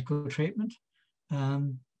 perhaps for medical treatment.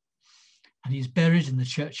 And he's buried in the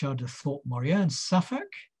churchyard of Thorpe Morieux in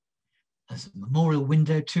Suffolk. There's a memorial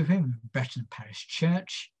window to him in Bretton Parish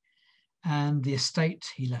Church. And the estate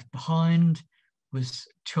he left behind was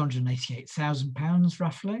 £288,000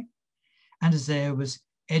 roughly. And as there was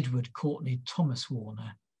Edward Courtney Thomas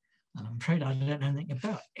Warner. And I'm afraid I don't know anything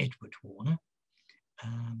about Edward Warner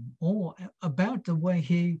or about the way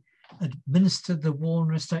he administered the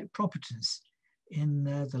Warner estate properties in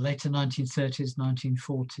the later 1930s,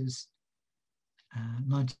 1940s,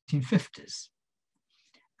 1950s.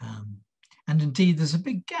 And indeed, there's a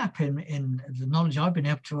big gap in the knowledge I've been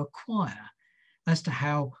able to acquire as to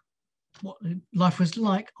what life was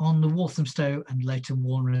like on the Walthamstow and Leyton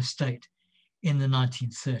Warner estate in the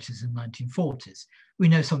 1930s and 1940s. We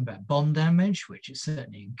know something about bomb damage, which it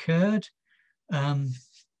certainly incurred. But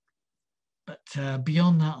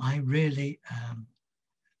beyond that, I really am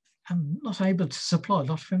not able to supply a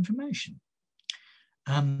lot of information.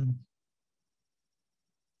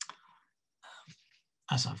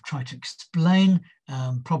 As I've tried to explain,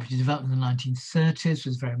 property development in the 1930s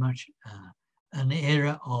was very much an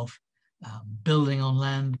era of building on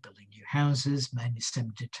land, building new houses, mainly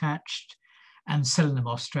semi-detached, and selling them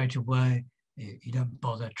off straight away. You don't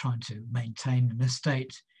bother trying to maintain an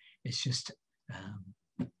estate. It's just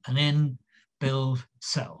an inn, build,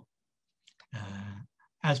 sell,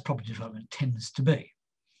 as property development tends to be.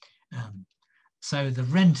 So the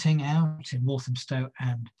renting out in Walthamstow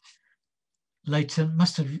and Leyton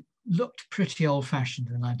must have looked pretty old-fashioned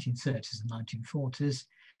in the 1930s and 1940s.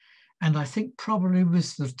 And I think probably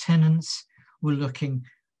was the tenants were looking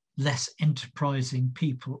less enterprising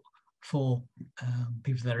people for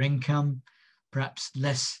their income, perhaps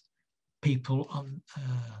less people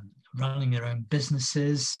running their own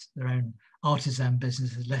businesses, their own artisan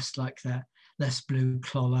businesses, less like that, less blue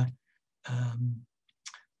collar,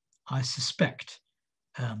 I suspect.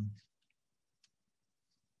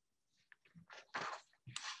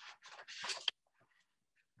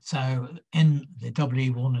 So in the W.E.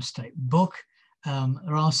 Warner Estate book,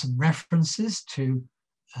 there are some references to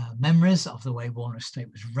memories of the way Warner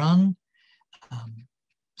Estate was run.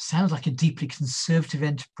 Sounds like a deeply conservative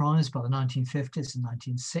enterprise by the 1950s and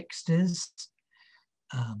 1960s.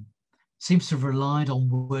 Seems to have relied on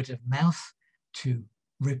word of mouth to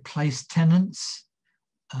replace tenants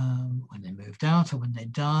when they moved out or when they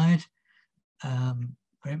died.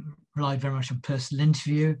 Relied very much on personal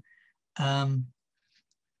interview. And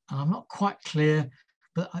I'm not quite clear,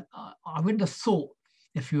 but I wouldn't have thought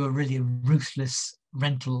if you were really a ruthless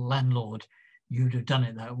rental landlord, you would have done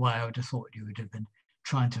it that way. I would have thought you would have been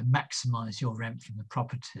trying to maximize your rent from the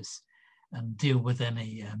properties and deal with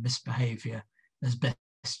any misbehavior as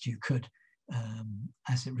best you could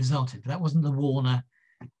as it resulted. But that wasn't the Warner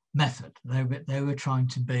method. They were trying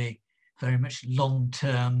to be very much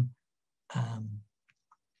long-term,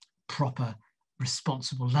 proper,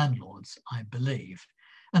 responsible landlords, I believe.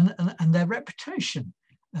 And their reputation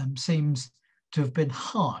seems to have been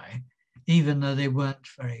high, even though they weren't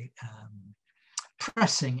very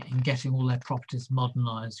pressing in getting all their properties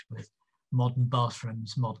modernised with modern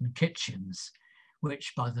bathrooms, modern kitchens,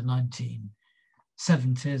 which by the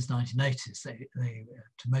 1970s, 1980s, they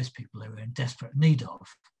to most people, they were in desperate need of.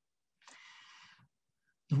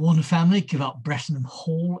 The Warner family give up Brettenham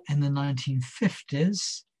Hall in the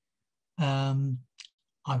 1950s.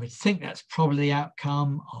 I would think that's probably the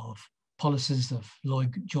outcome of policies of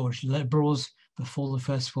Lloyd George Liberals before the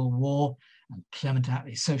First World War and Clement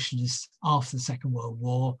Attlee socialists after the Second World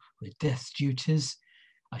War with death duties.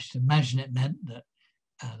 I should imagine it meant that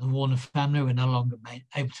the Warner family were no longer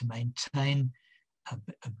able to maintain a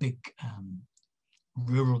big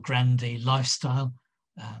rural grandee lifestyle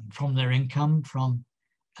from their income from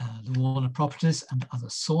the Warner properties and other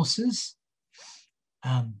sources.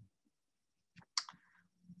 The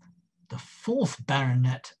fourth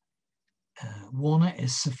Baronet Warner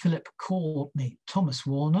is Sir Philip Courtney Thomas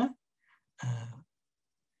Warner,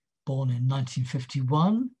 born in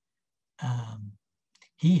 1951.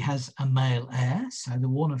 He has a male heir, so the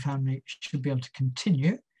Warner family should be able to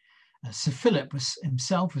continue. Sir Philip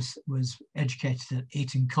himself was educated at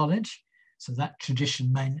Eton College, so that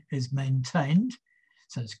tradition is maintained.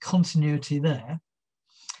 So there's continuity there.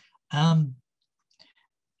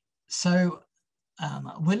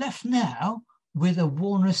 We're left now with a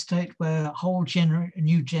Warner estate where a whole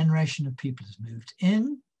new generation of people has moved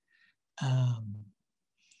in. I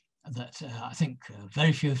think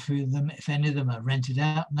very few of them, if any of them, are rented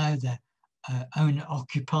out now. They're owner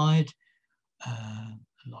occupied. A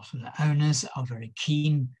lot of the owners are very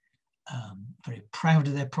keen, very proud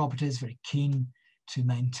of their properties, very keen to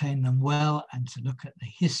maintain them well and to look at the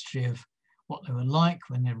history of what they were like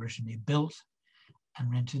when they were originally built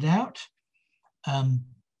and rented out.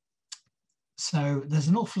 So there's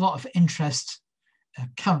an awful lot of interest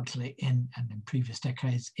currently and in previous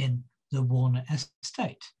decades in the Warner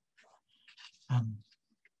estate.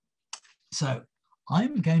 So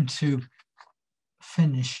I'm going to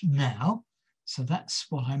finish now. So that's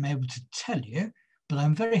what I'm able to tell you, but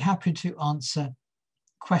I'm very happy to answer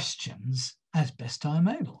questions as best I'm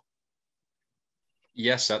able.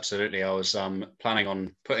 Yes, absolutely. I was planning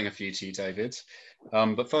on putting a few to you, David.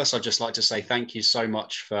 But first, I'd just like to say thank you so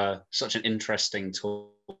much for such an interesting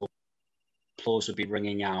talk. Applause would be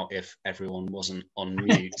ringing out if everyone wasn't on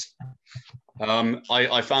mute.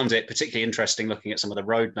 I found it particularly interesting looking at some of the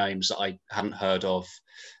road names that I hadn't heard of,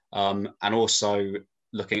 and also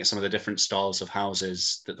looking at some of the different styles of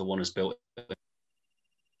houses that the Warners built.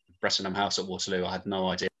 Brettenham House at Waterloo, I had no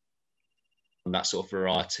idea that sort of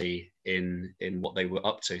variety in what they were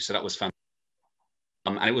up to. So that was fantastic.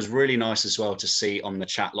 And it was really nice as well to see on the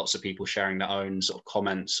chat lots of people sharing their own sort of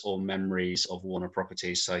comments or memories of Warner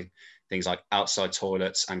properties. So things like outside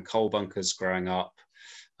toilets and coal bunkers growing up.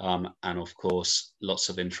 And of course, lots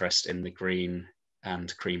of interest in the green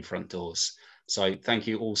and cream front doors. So thank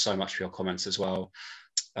you all so much for your comments as well.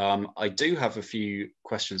 I do have a few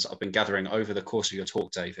questions that I've been gathering over the course of your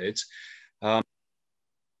talk, David.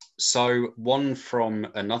 So one from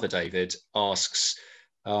another David asks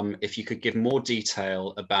if you could give more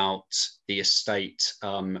detail about the estate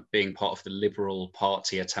being part of the Liberal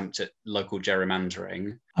Party attempt at local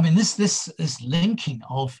gerrymandering. I mean, this linking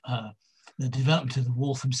of the development of the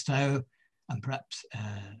Walthamstow and perhaps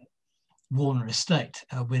Warner estate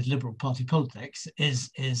with Liberal Party politics is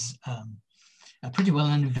pretty well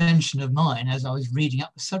an invention of mine. As I was reading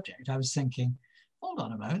up the subject, I was thinking, hold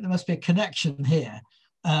on a moment, there must be a connection here.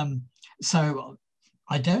 So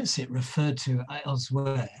I don't see it referred to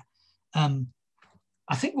elsewhere.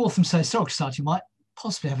 I think Walthamstow Historical Society might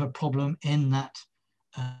possibly have a problem in that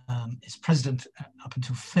its president up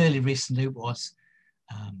until fairly recently was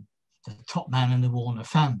the top man in the Warner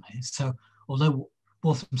family. So although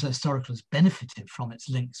Waltham's Historical has benefited from its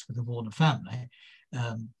links with the Warner family.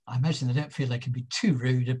 I imagine they don't feel they can be too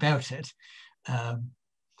rude about it. And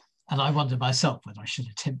I wonder myself whether I should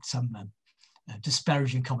attempt some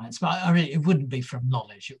disparaging comments, but I really, it wouldn't be from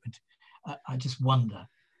knowledge. It would, I just wonder.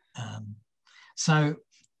 So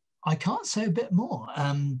I can't say a bit more.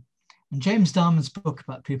 And James Darman's book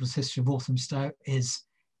about people's history of Walthamstow is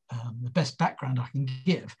the best background I can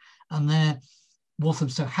give. And there,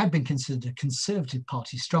 Walthamstow had been considered a Conservative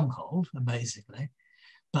Party stronghold, amazingly,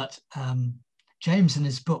 but James in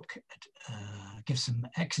his book gives some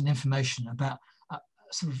excellent information about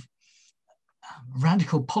sort of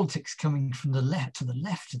radical politics coming from the left of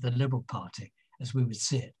the Liberal Party, as we would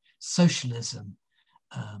see it, socialism,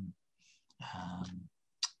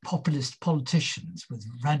 populist politicians with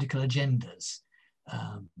radical agendas,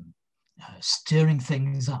 stirring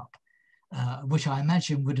things up, which I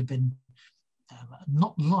imagine would have been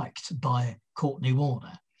not liked by Courtney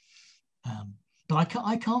Warner. But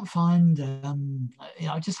I can't find,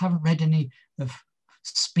 I just haven't read any of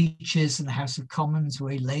speeches in the House of Commons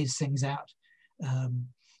where he lays things out.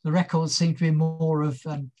 The records seem to be more of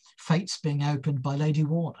fates being opened by Lady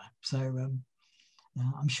Warner. So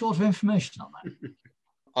I'm short of information on that.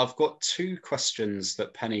 I've got two questions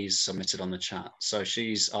that Penny's submitted on the chat. So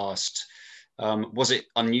she's asked, was it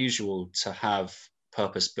unusual to have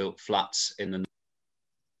purpose-built flats in the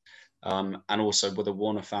and also were the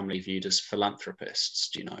Warner family viewed as philanthropists,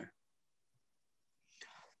 do you know?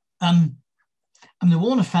 And the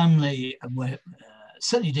Warner family were,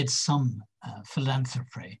 certainly did some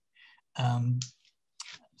philanthropy.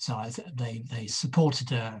 So they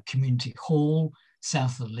supported a community hall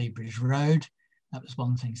south of the Lea Bridge Road. That was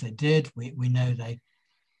one of the things they did. We know they,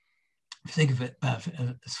 if you think of it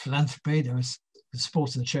as philanthropy, there was the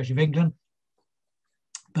support of the Church of England.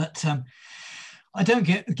 But I don't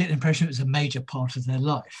get the impression it was a major part of their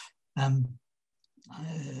life.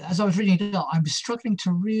 As I was reading it out, I was struggling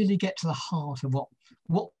to really get to the heart of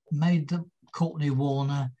what made the Courtney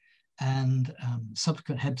Warner and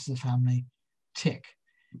subsequent heads of the family tick.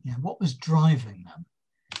 You know, what was driving them?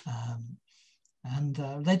 And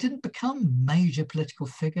they didn't become major political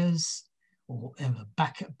figures or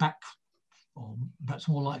back, or perhaps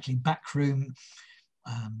more likely backroom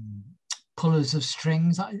pullers of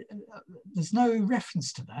strings. There's no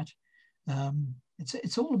reference to that.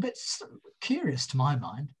 It's all a bit curious to my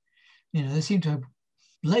mind. You know, they seem to have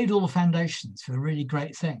laid all the foundations for really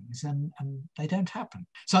great things, and they don't happen.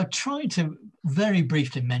 So I tried to very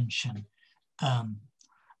briefly mention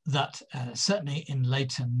that certainly in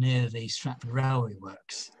Leyton, near the Stratford Railway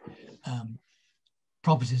Works,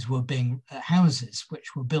 properties were being, houses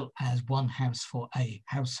which were built as one house for a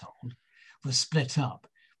household were split up,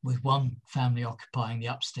 with one family occupying the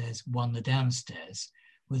upstairs, one the downstairs,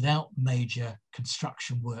 without major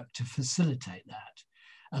construction work to facilitate that.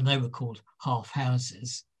 And they were called half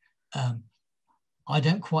houses. I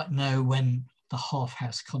don't quite know when the half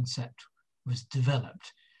house concept was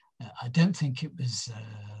developed. I don't think it was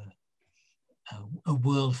a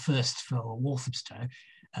world first for Walthamstow.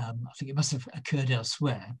 I think it must have occurred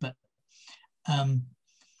elsewhere, but the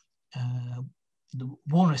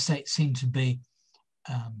Warner estate seemed to be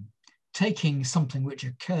taking something which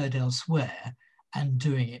occurred elsewhere and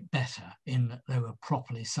doing it better, in that they were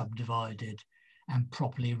properly subdivided and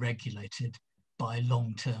properly regulated by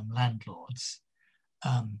long-term landlords.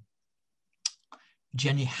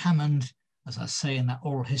 Jenny Hammond, as I say in that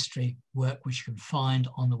oral history work, which you can find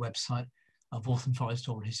on the website of Waltham Forest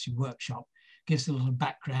Oral History Workshop, gives a little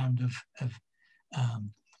background of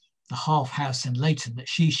the half house in Leyton that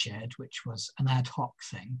she shared, which was an ad hoc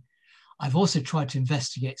thing. I've also tried to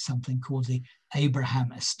investigate something called the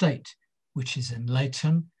Abraham Estate, which is in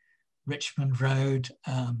Leyton, Richmond Road,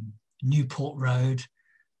 Newport Road,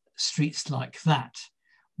 streets like that,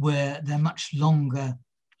 where they're much longer,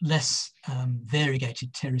 less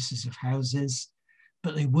variegated terraces of houses,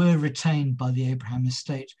 but they were retained by the Abraham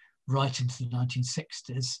Estate right into the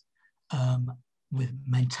 1960s,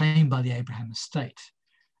 maintained by the Abraham Estate.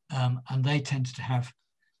 And they tended to have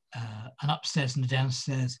an upstairs and a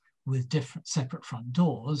downstairs with different separate front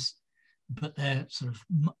doors, but they're sort of,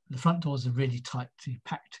 the front doors are really tightly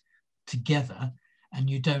packed together, and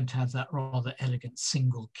you don't have that rather elegant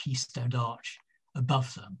single keystone arch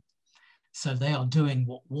above them. So they are doing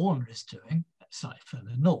what Warner is doing, slightly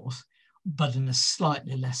further north, but in a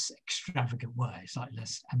slightly less extravagant way, slightly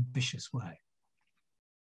less ambitious way.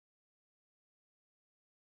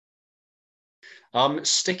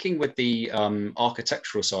 Sticking with the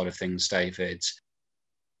architectural side of things, David,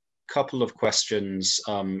 couple of questions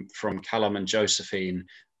from Callum and Josephine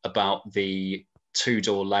about the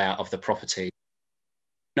two-door layout of the property.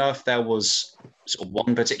 know if there was sort of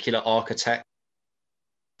one particular architect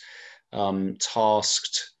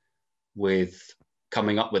tasked with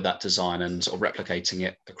coming up with that design and sort of replicating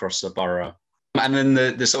it across the borough. And then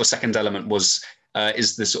the sort of second element was,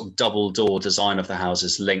 is the sort of double door design of the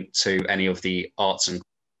houses linked to any of the arts and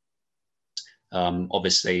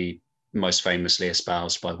obviously most famously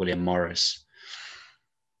espoused by William Morris?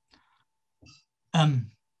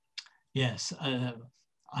 Yes,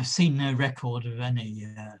 I've seen no record of any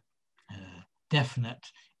definite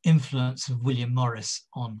influence of William Morris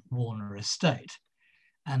on Warner Estate.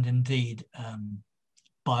 And indeed,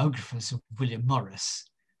 biographers of William Morris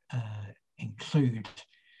include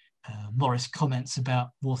Morris' comments about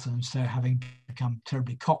Walthamstow having become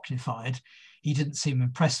terribly cockneyfied. He didn't seem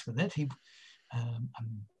impressed with it.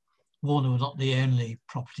 Warner were not the only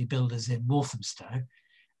property builders in Walthamstow,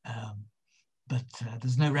 but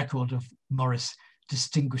there's no record of Morris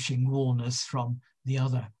distinguishing Warner's from the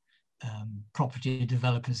other property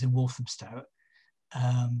developers in Walthamstow.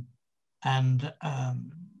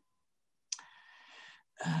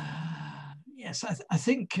 Yes, I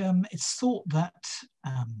think it's thought that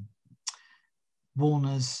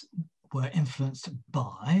Warner's were influenced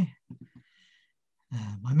by,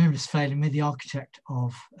 my memory is failing me, the architect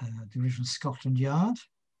of the original Scotland Yard.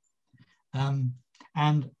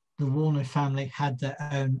 And the Warner family had their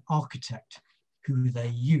own architect who they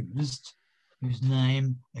used, whose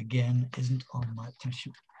name, again, isn't on my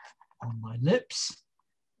lips,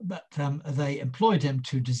 but they employed him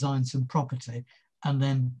to design some property and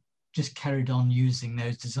then just carried on using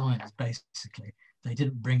those designs, basically. They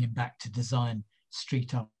didn't bring him back to design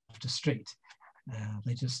street after street.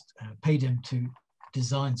 They just paid him to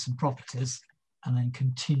design some properties and then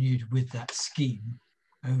continued with that scheme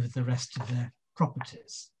over the rest of their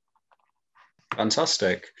properties.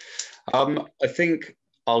 Fantastic. I think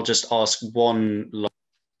I'll just ask one,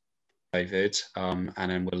 David, and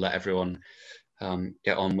then we'll let everyone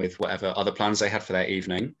get on with whatever other plans they had for their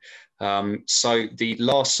evening. So the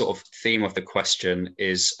last sort of theme of the question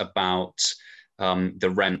is about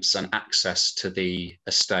the rents and access to the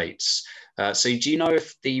estates. So do you know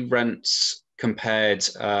if the rents compared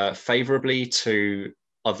favourably to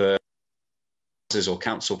other houses or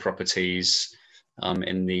council properties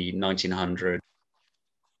in the 1900s?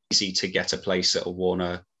 Easy to get a place at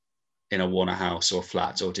in a Warner house or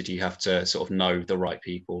flat, or did you have to sort of know the right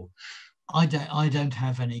people? I don't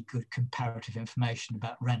have any good comparative information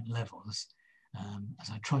about rent levels. As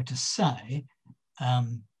I tried to say,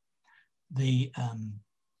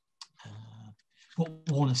 what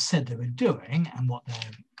Warner said they were doing and what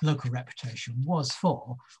their local reputation was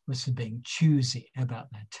for being choosy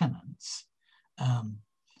about their tenants, and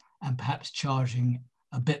perhaps charging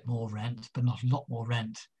a bit more rent, but not a lot more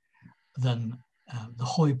rent than the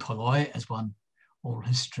hoi polloi, as one oral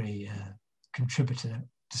history contributor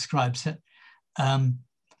describes it. But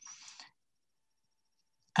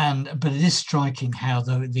it is striking how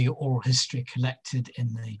the oral history collected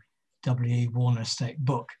in the W.E. Warner Estate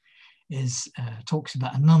book talks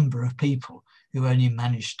about a number of people who only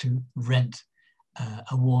managed to rent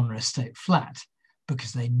a Warner Estate flat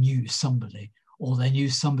because they knew somebody, or they knew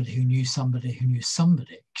somebody who knew somebody who knew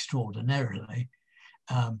somebody extraordinarily.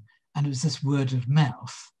 And it was this word of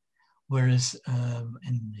mouth, whereas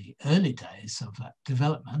in the early days of that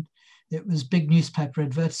development, it was big newspaper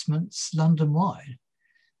advertisements London-wide.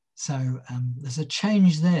 So there's a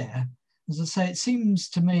change there. As I say, it seems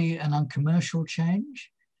to me an uncommercial change.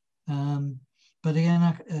 But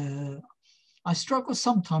again, I struggle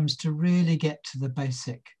sometimes to really get to the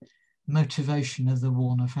basic motivation of the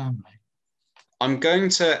Warner family. I'm going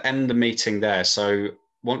to end the meeting there. So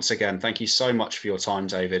once again, thank you so much for your time,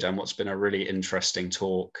 David, and what's been a really interesting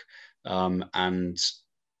talk, and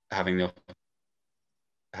having the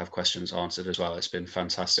have questions answered as well. It's been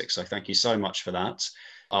fantastic. So thank you so much for that.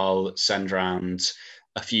 I'll send around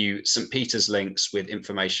a few St. Peter's links with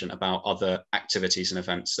information about other activities and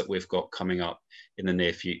events that we've got coming up in the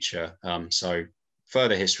near future. So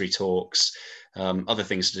further history talks, other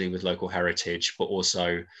things to do with local heritage, but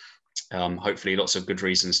also hopefully lots of good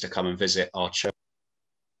reasons to come and visit our church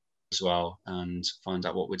as well and find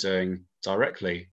out what we're doing directly.